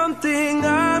something,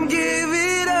 I'm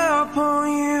giving up on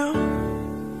you.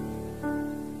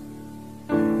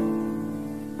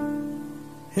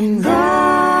 And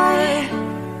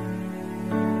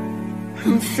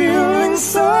I'm feeling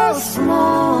so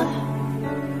small.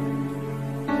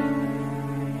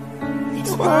 It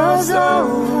was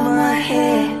over my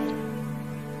head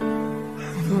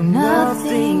for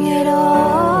nothing at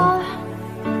all.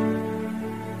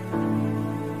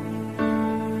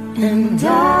 And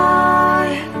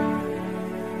I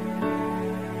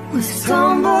would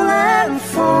stumble and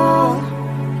fall.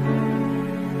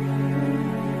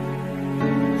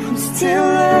 I'm still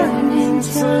learning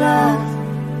to love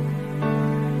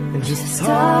and just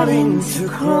starting to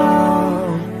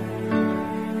crawl.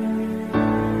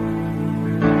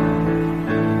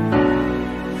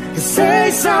 Say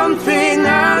something,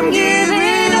 I'm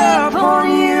giving up on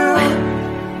you.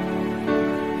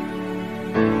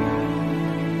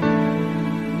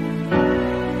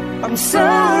 I'm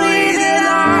sorry that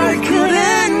I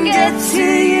couldn't get to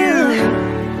you.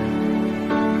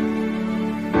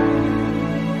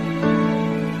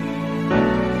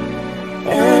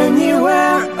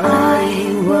 Anywhere I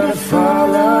would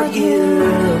follow you.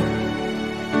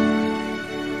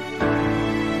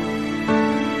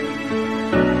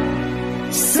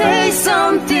 Say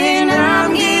something,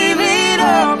 I'm giving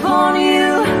up on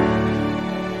you.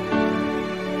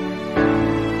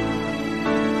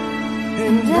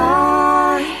 And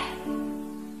I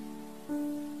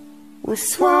will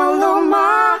swallow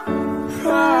my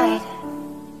pride.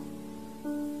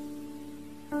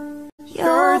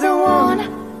 You're the one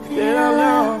that I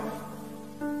love,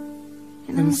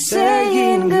 and I'm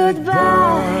saying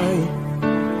goodbye.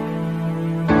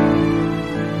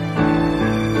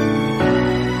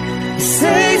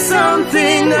 Say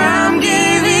something, I'm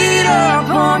giving up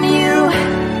on you.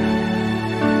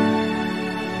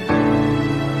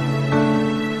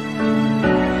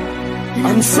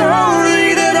 I'm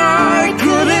sorry that I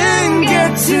couldn't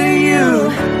get to you.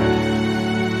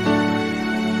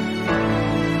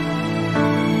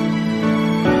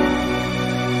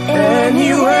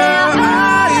 Anywhere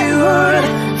I would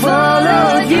follow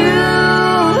you.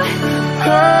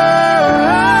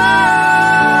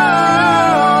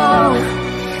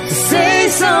 Say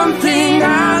something,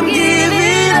 I'm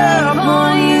giving up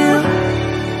on you.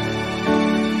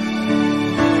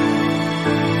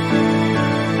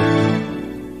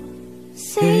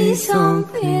 Say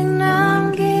something,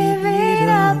 I'm giving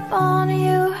up on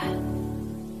you.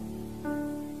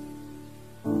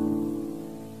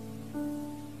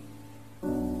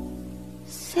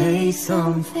 Say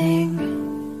something.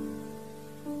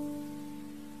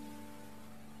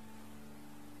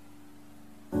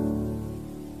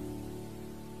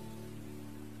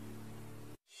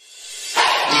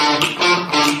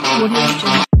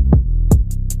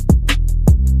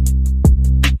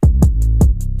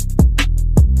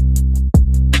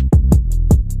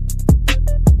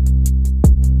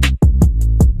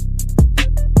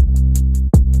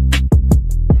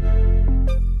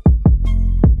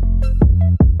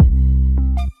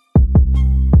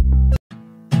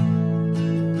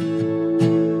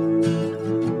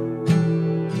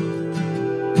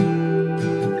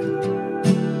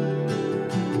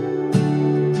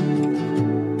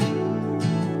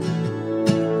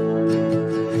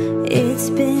 It's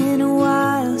been a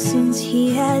while since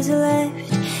he has left.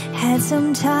 Had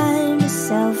some time to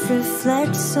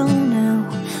self-reflect, so now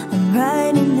I'm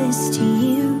writing this to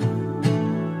you.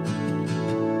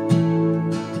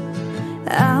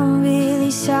 I'm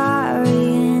really sorry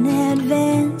in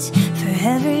advance for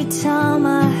every time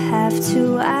I have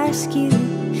to ask you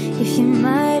if you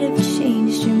might have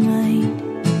changed your mind.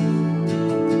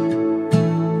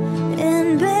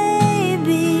 And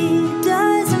baby,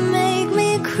 does it make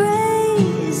me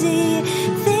crazy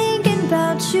thinking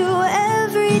about you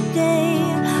every day,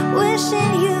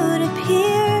 wishing you'd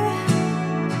appear.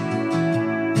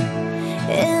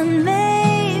 And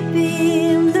maybe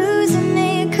I'm losing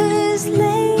it 'cause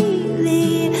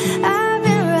lately I've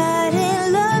been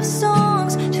writing love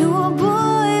songs to a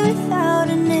boy without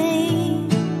a name.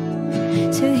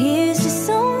 So here's to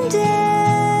someday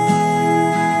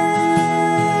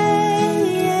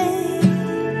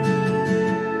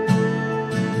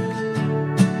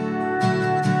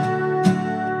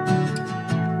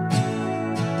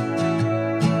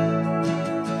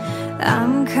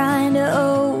I'm kinda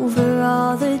over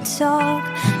all the talk.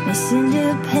 Miss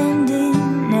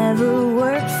Independent never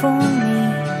worked for me.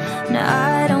 Now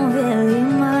I don't really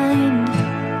mind.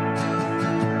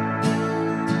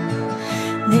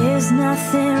 There's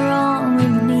nothing wrong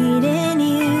with needing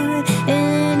you.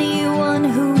 Anyone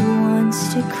who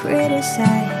wants to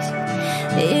criticize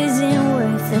isn't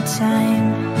worth the time.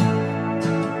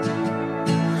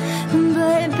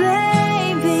 But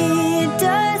baby, it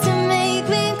doesn't make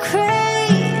me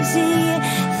crazy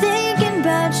thinking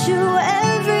about you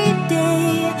every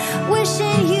day,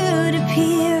 wishing you'd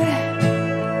appear.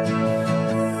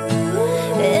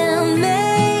 And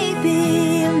maybe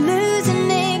I'm losing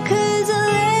it 'cause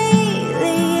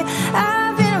lately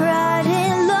I've been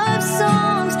writing love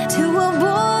songs to a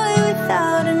boy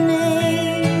without a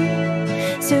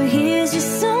name. So here's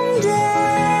just someday.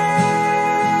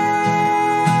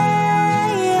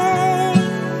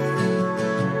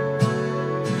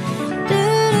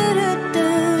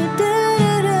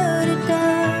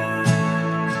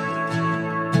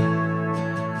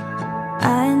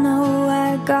 I know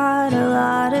I got a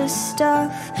lot of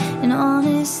stuff, and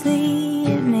honestly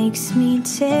it makes me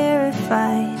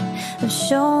terrified of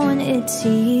showing it to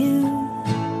you.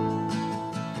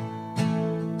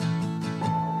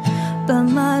 But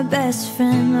my best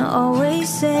friend always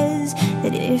says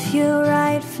that if you're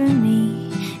right for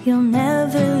me, you'll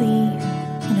never leave,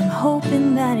 and I'm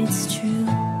hoping that it's true.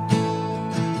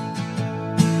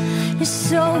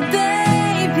 So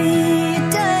baby, it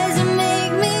doesn't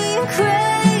make me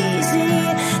crazy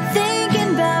thinking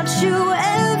about you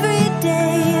every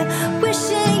day,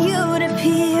 wishing you'd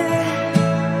appear.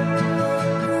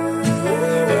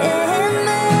 And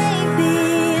maybe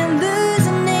I'm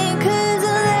losing it 'cause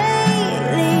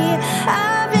lately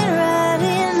I've been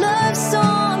writing love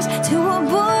songs to a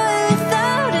boy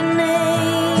without a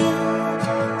name.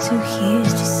 So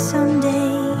here's just someday.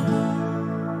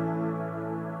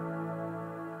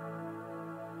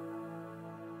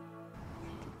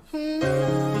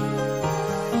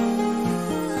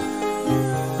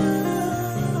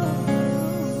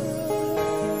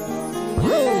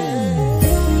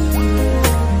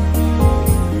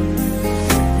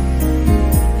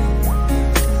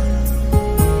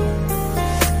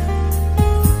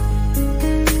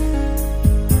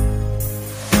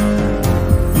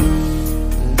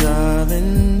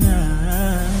 Darling,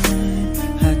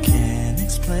 I can't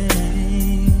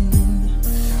explain.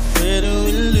 Where do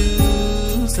we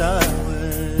lose our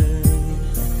way?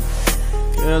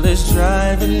 Girl, it's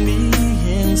driving me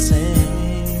insane.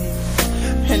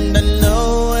 And I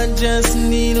know I just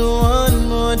need one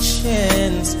more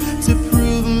chance to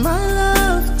prove my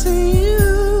love to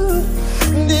you.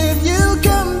 And if you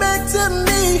come back to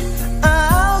me,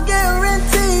 I'll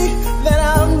guarantee that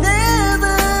I'll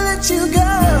never let you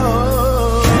go.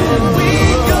 We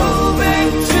go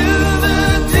back to the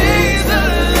days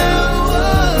our love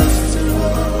was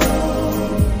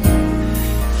strong.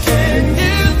 Can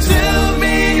you tell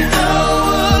me how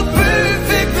a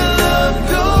perfect love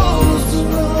goes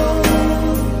wrong?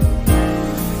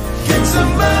 Can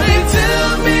somebody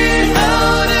tell me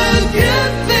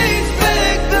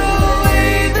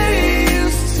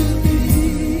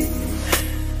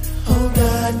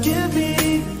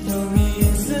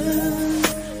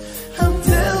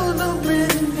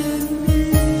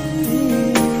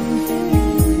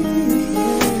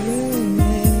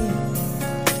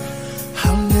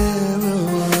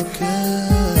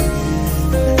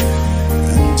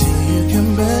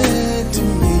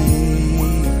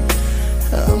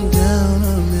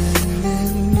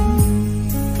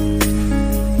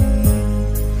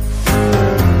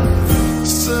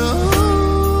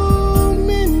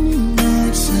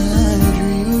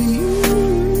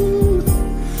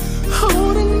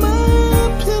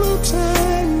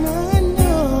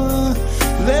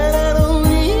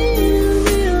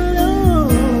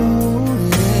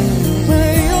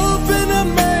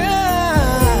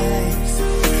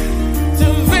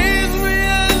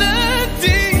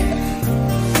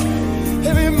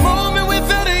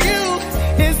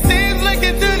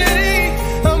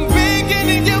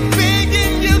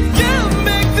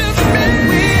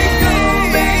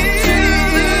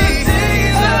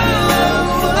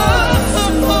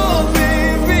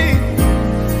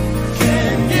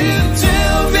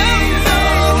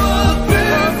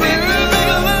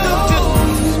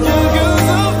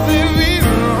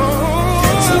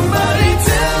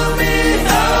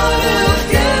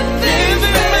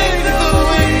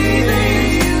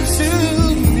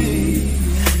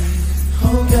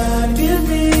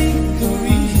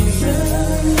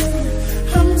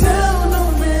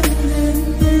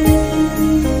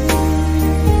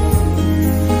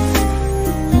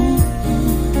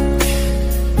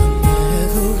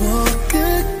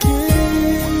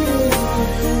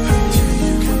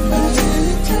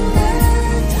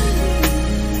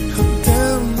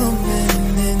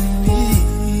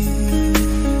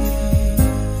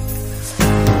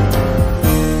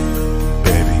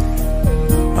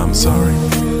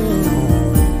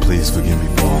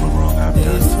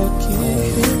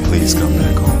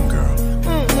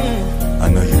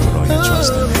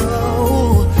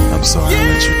I'm sorry I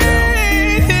let you